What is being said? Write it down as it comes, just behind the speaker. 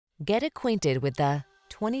Get acquainted with the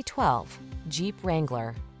 2012 Jeep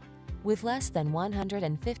Wrangler. With less than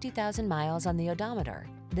 150,000 miles on the odometer,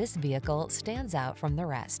 this vehicle stands out from the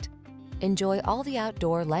rest. Enjoy all the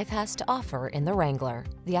outdoor life has to offer in the Wrangler,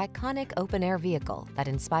 the iconic open-air vehicle that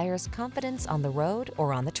inspires confidence on the road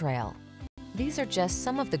or on the trail. These are just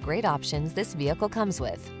some of the great options this vehicle comes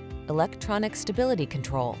with: electronic stability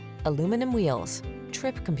control, aluminum wheels,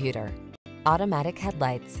 trip computer, automatic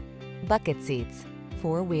headlights, bucket seats,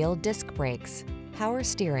 four-wheel disc brakes, power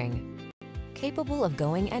steering. Capable of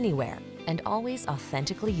going anywhere and always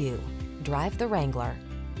authentically you. Drive the Wrangler.